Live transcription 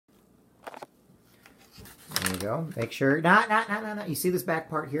go. Make sure. No. You see this back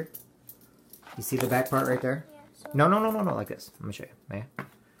part here? You see the back part right there? Yeah, so No. Like this. Let me show you. Yeah.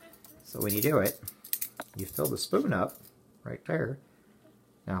 So when you do it, you fill the spoon up right there.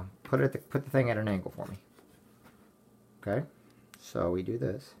 Now put the thing at an angle for me. Okay. So we do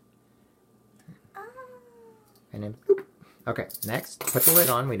this. And then, boop. Okay, next, put the lid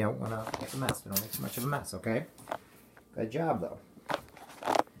on. We don't want to make a mess. We don't make too much of a mess, okay? Good job, though.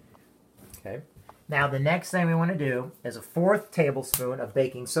 Okay. Now, the next thing we want to do is a 1/4 tablespoon of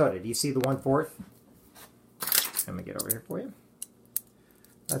baking soda. Do you see the 1/4? Let me get over here for you.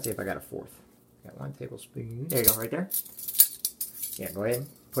 Let's see if I got a 1/4. Got 1 tablespoon. There you go, right there. Yeah, go ahead.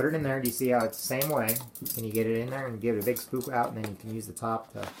 Put it in there. Do you see how it's the same way? Can you get it in there and give it a big scoop out, and then you can use the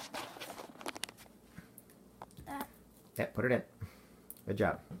top to... Yeah, put it in. Good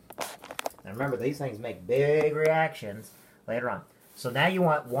job. Now remember, these things make big reactions later on. So now you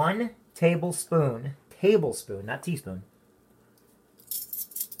want 1 tablespoon, not teaspoon,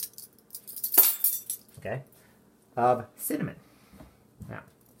 okay, of cinnamon. Now,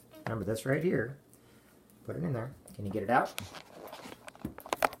 remember this right here. Put it in there. Can you get it out?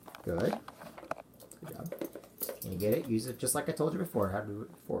 Good. Good job. Can you get it? Use it just like I told you before. How to do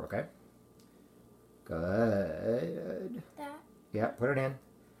it before, okay? Good. That. Yeah, put it in.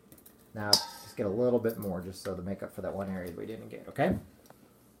 Now, just get a little bit more just so to make up for that one area that we didn't get, okay?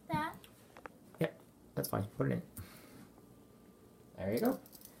 That. Yeah, that's fine. Put it in. There you go.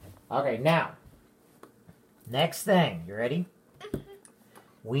 Okay, now, next thing. You ready?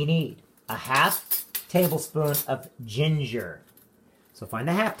 We need a 1/2 tablespoon of ginger. So find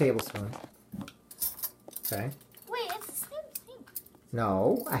the 1/2 tablespoon. Okay. Wait, it's the same thing.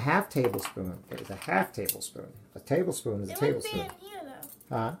 No, a 1/2 tablespoon is a 1/2 tablespoon. A tablespoon is a tablespoon. It wouldn't be in here,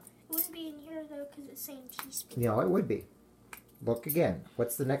 though. Huh? It wouldn't be in here, though, because it's the same teaspoon. No, it would be. Look again.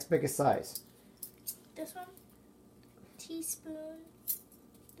 What's the next biggest size? This one? Teaspoon.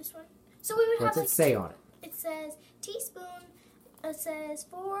 This one? So we would What's have, it say on it? It says teaspoon. It says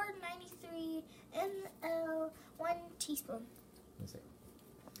 493 ml, 1 teaspoon. Let's see.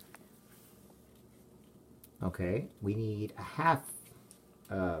 Okay, we need a 1/2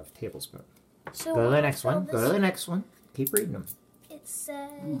 of tablespoon. So Go to the next one. Go to the next one. Keep reading them. It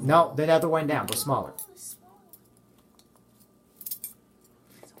says... No, the other one down. Go smaller. Oh, small.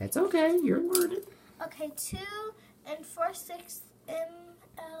 It's okay. You're learning. Okay, 2 and 4/6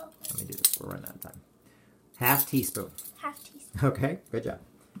 ml. Let me do this. We're running out of time. 1/2 teaspoon. 1/2 teaspoon. Okay, good job.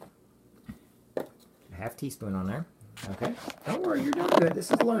 1/2 teaspoon on there. Okay. Don't worry, you're doing good.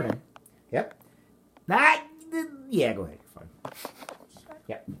 This is learning. Yep. Yeah, go ahead. You're fine.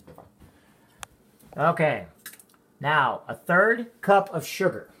 Yep, you're fine. Okay. Now, a 1/3 cup of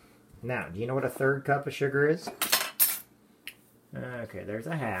sugar. Now, do you know what a 1/3 cup of sugar is? Okay, there's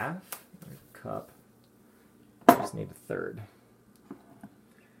a 1/2. There's a cup. I just need a 1/3.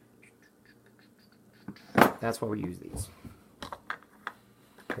 That's why we use these.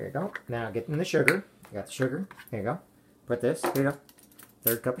 Here you go. Now, get in the sugar. You got the sugar. Here you go. Put this. Here you go.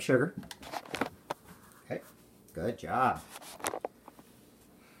 1/3 cup of sugar. Okay. Good job.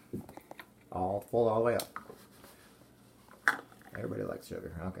 All full all the way up. Everybody likes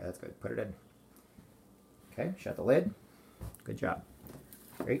sugar. Okay, that's good. Put it in. Okay, shut the lid. Good job.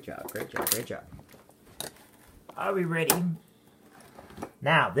 Great job, great job, great job. Are we ready?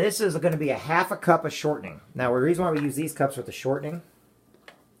 Now, this is going to be a 1/2 cup of shortening. Now, the reason why we use these cups with the shortening,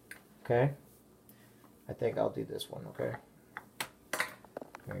 okay, I think I'll do this one, okay?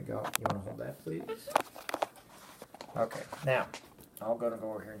 There you go. You want to hold that, please? Okay, now, I'll go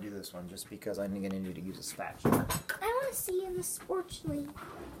over here and do this one just because I'm going to need to use a spatula. I want to see in the sports league.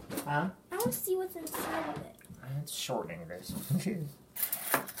 Huh? I want to see what's inside of it. It's shortening, Grace.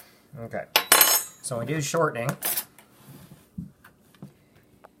 Okay, so we do shortening.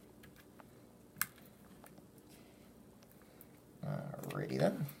 Alrighty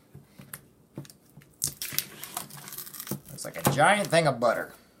then. It's like a giant thing of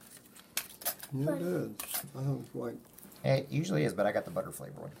butter. Yeah, it is. I don't like. It usually is, but I got the butter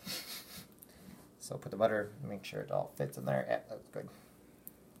flavor one. So put the butter, make sure it all fits in there. Yeah, that's good.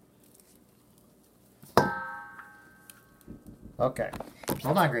 Okay.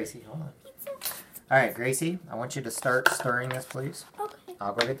 Hold on, Gracie. Hold on. All right, Gracie, I want you to start stirring this, please. Okay.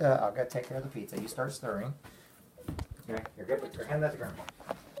 I'll go take care of the pizza. You start stirring. Okay, you're good. Put your hand at the ground.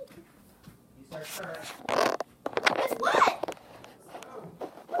 You start stirring. Guess what?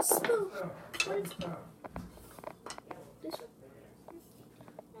 What spoon? What is it? This one?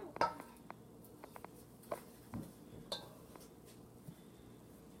 No.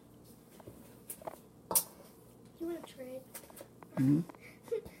 You want to trade? Mm-hmm.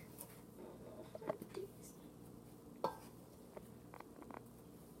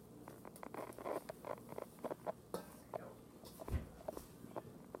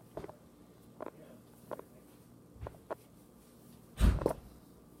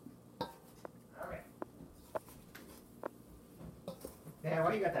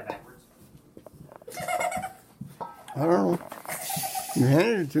 Why you got that backwards? I don't know. You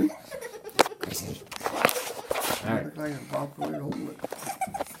handed it to me. All right. Looks like a proper way to hold it.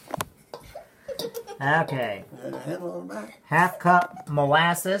 Okay. And a handle on the back. Half cup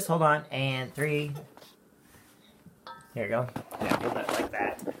molasses. Hold on. And 3. Here you go. Yeah, hold that like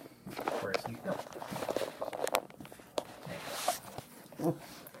that. Where's you go?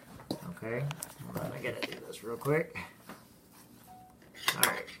 Okay. Hold on. I gotta do this real quick.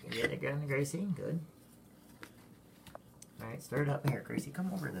 Alright. You get it going, Gracie? Good. Alright, stir it up here. Gracie,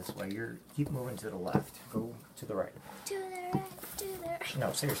 come over this way. Keep moving to the left. Go to the right. To the right, to the right.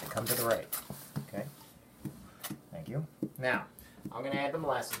 No, seriously, come to the right. Okay. Thank you. Now, I'm going to add the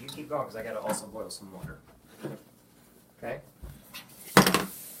molasses. You keep going because I got to also boil some water. Okay? I'll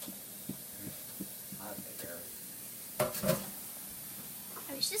take care of it.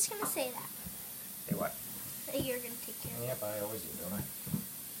 I was just going to say that. Say what? That you're going to take care of it. Yep, I always do, don't I?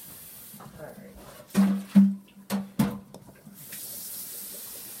 Alright.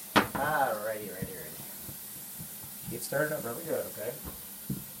 Alrighty, ready. Get started up really good, okay?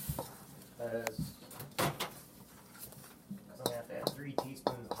 Because I'm going to have to add 3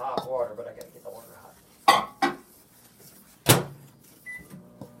 teaspoons of hot water, but I got to get the water hot.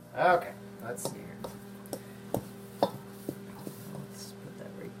 Okay, let's see here. Let's put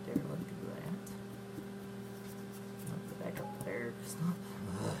that right there like that. I'll put it back up there. Stop.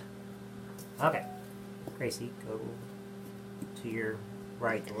 Okay. Gracie, go to your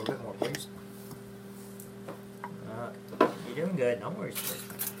right a little bit more, please. Okay. You're doing good. No worries.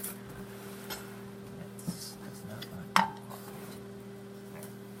 That's not fun.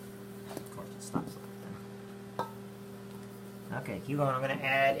 Of course, it stops like that. Okay, keep going. I'm going to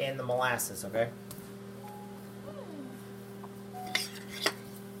add in the molasses, okay? There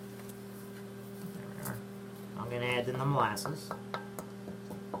we are. I'm going to add in the molasses.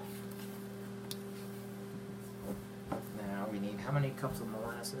 Now we need how many cups of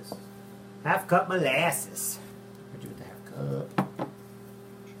molasses? Half cup molasses. What'd you with the half cup?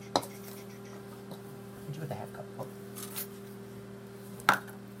 What'd you with the half cup? Oh.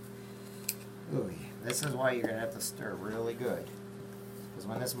 Ooh, this is why you're going to have to stir really good. Because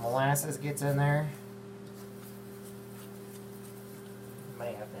when this molasses gets in there, you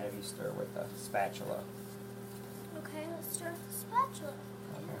might have to have you stir with the spatula. Okay, let's start with the spatula.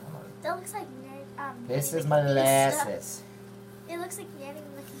 Okay, hold on. That looks like This is Nanny McPhee's molasses. It looks like Nanny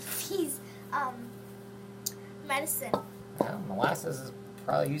McPhee's medicine. Well, molasses is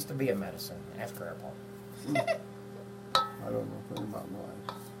probably used to be a medicine. Ask Grandpa. I don't know anything about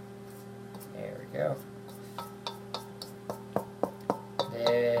molasses. There we go.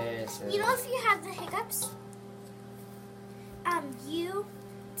 This is... You know, if you have the hiccups, you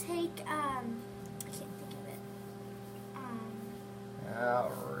take, I can't think of it.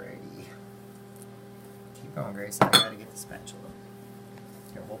 Alrighty. Keep going, Grace. I gotta get the spatula.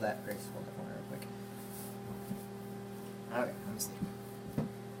 Here, hold that, Grace. Hold that one real quick. Okay, let me see.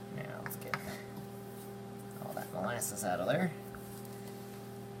 Now, let's get all that molasses out of there.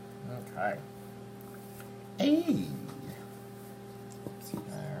 Okay. Hey!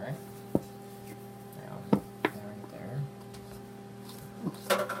 Alright. Now, right there.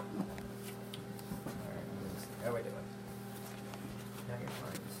 Alright, how are we doing? Now you're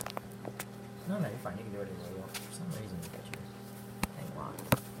fine. No, you're fine. You can do it any way you want. For some reason, you got your thing locked.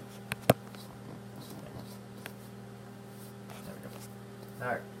 There we go.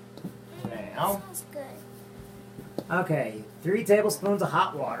 Alright. Now. Smells good. Okay, 3 tablespoons of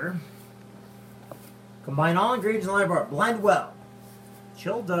hot water. Combine all ingredients in the bar. Blend well.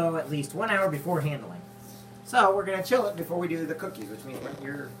 Chill dough at least 1 hour before handling. So we're gonna chill it before we do the cookies, which means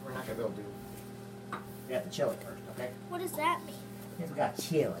we're not gonna be able to do. We have to chill it first, okay? What does that mean? We gotta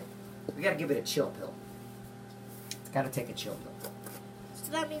chill it. We gotta give it a chill pill. It's gotta take a chill pill.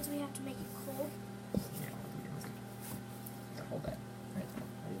 So that means we have to make it cold. Yeah, hold that. Right there.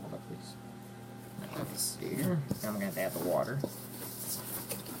 Hold up, please. Let's see here. Now I'm gonna have to add the water.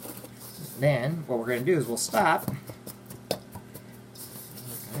 Then what we're gonna do is we'll stop.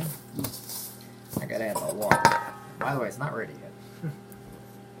 Okay. I gotta add the water. By the way, it's not ready yet.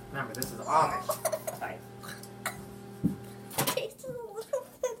 Remember, this is Amish. Type. Tastes a little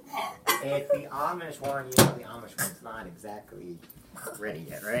bit. If the Amish one, you know the Amish one's not exactly ready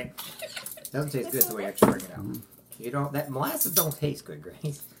yet, right? It doesn't taste good the way I actually bring it out. You don't. That molasses don't taste good,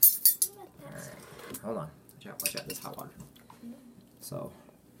 Grace. All right, hold on. Watch out. This hot water. So,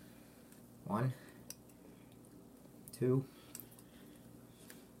 1, 2,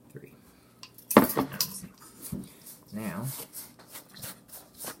 3. Now,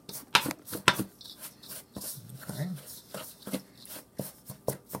 okay.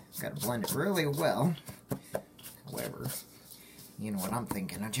 blend it really well. However, you know what I'm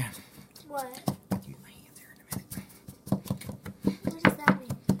thinking, don't you? What? I'll use my hands here in a minute. What does that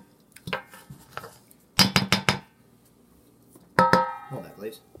mean? Hold that,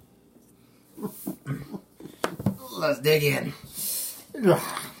 please. Let's dig in.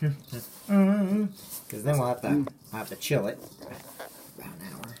 Because then we'll have to chill it about an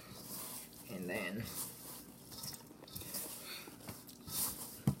hour. And then...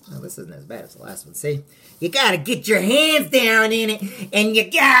 Well, this isn't as bad as the last one. See? You gotta get your hands down in it, and you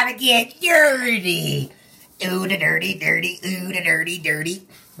gotta get dirty. Ooh, the dirty, dirty, ooh, the dirty, dirty.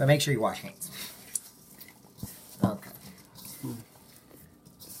 But make sure you wash hands. Okay.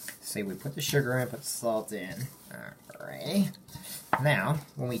 See, we put the sugar in, put the salt in. Alright. Now,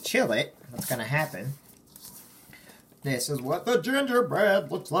 when we chill it, what's gonna happen? This is what the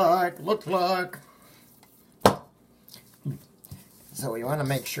gingerbread looks like. So we want to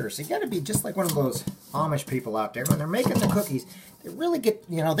make sure. So you got to be just like one of those Amish people out there. When they're making the cookies, they really get,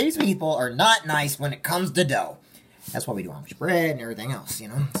 you know, these people are not nice when it comes to dough. That's why we do Amish bread and everything else, you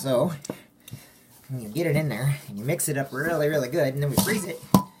know. So you get it in there and you mix it up really, really good, and then we freeze it.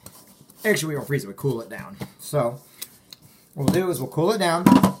 Actually, we don't freeze it, we cool it down. So what we'll do is we'll cool it down,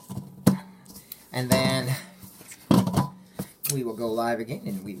 and then we will go live again,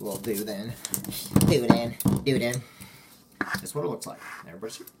 and we will do it in. That's what it looks like.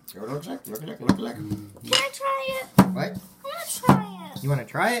 Everybody see what it looks like? Look. Can I try it? What? I want to try it. You want to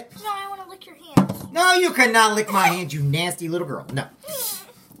try it? No, I want to lick your hands. No, you cannot lick my hands, you nasty little girl. No.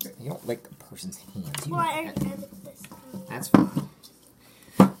 You don't lick the person's hands. You Well, know I that. licked this. That's fine.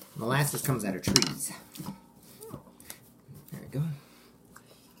 Molasses comes out of trees. There we go.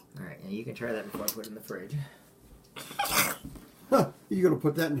 Alright, now you can try that before I put it in the fridge. Huh, you're going to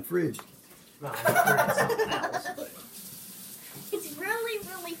put that in the fridge. Well, I'm going to put it in something else, but... It's really,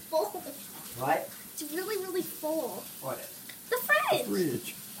 really full. What? It's really, really full. What is? The fridge.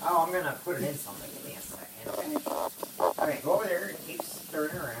 Fridge. Oh, I'm going to put it in something. Give me a second. Okay. Alright, go over there and keep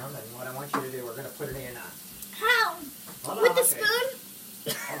stirring around, and what I want you to do, we're going to put it in How? hold on, With the okay. spoon?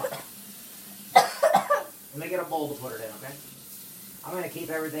 Hold on. Let me get a bowl to put it in, okay? I'm going to keep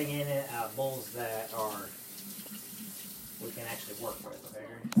everything in bowls that are we can actually work with, okay?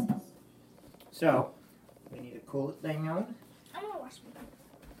 So, we need to cool it down. I'm going to wash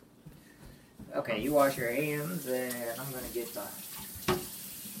my Okay, you wash your hands, and I'm going to get the...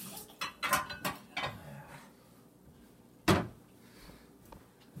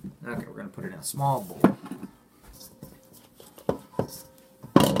 Okay, we're going to put it in a small bowl.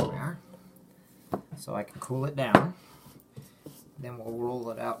 There we are. So I can cool it down. Then we'll roll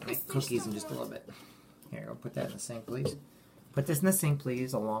it out and make cookies in just a little bit. Here, I'll put that in the sink, please. Put this in the sink,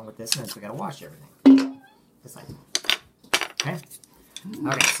 please, along with this, and then we got to wash everything. Just like that. Okay?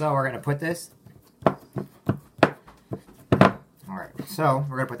 Okay, so we're going to put this. Alright, so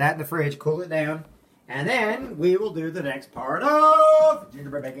we're going to put that in the fridge, cool it down, and then we will do the next part of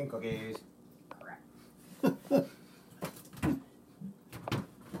gingerbread baking cookies. Alright.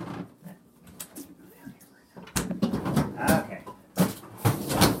 Okay.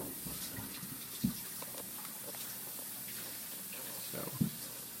 So,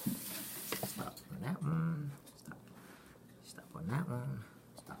 stop on that one. Stop on that one.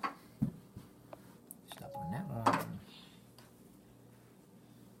 Stop on that one.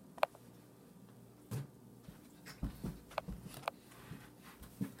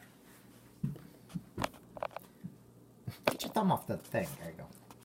 Get your thumb off the thing. There you go.